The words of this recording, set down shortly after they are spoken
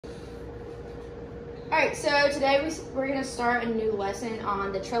Alright, so today we're going to start a new lesson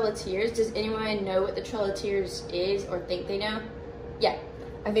on the Trail of Tears. Does anyone know what the Trail of Tears is or think they know? Yeah.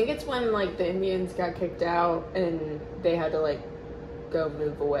 I think it's when, like, the Indians got kicked out and they had to, like, go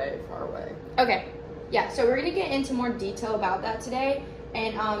move away, far away. Okay. Yeah, so we're going to get into more detail about that today.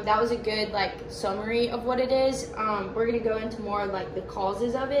 And that was a good, like, summary of what it is. We're going to go into more, like, the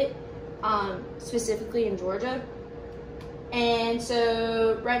causes of it, specifically in Georgia. And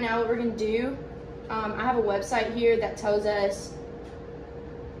so right now what we're going to do, I have a website here that tells us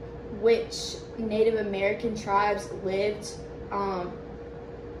which Native American tribes lived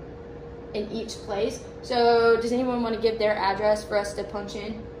in each place. So does anyone want to give their address for us to punch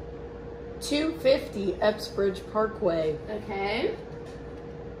in? 250 Epsbridge Parkway. Okay.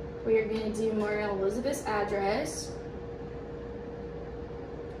 We are going to do Morgan Elizabeth's address.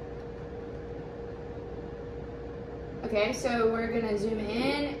 Okay, so we're going to zoom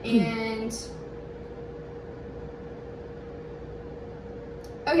in and...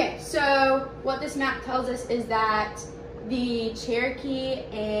 Okay, so what this map tells us is that the Cherokee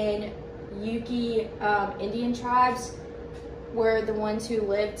and Yuki Indian tribes were the ones who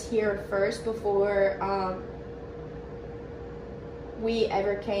lived here first before we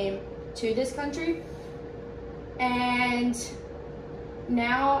ever came to this country. And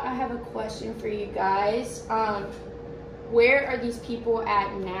now I have a question for you guys. Where are these people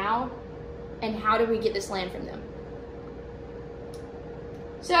at now, and how do we get this land from them?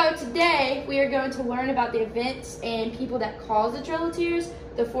 So today we are going to learn about the events and people that caused the Trail of Tears,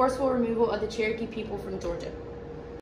 the forceful removal of the Cherokee people from Georgia.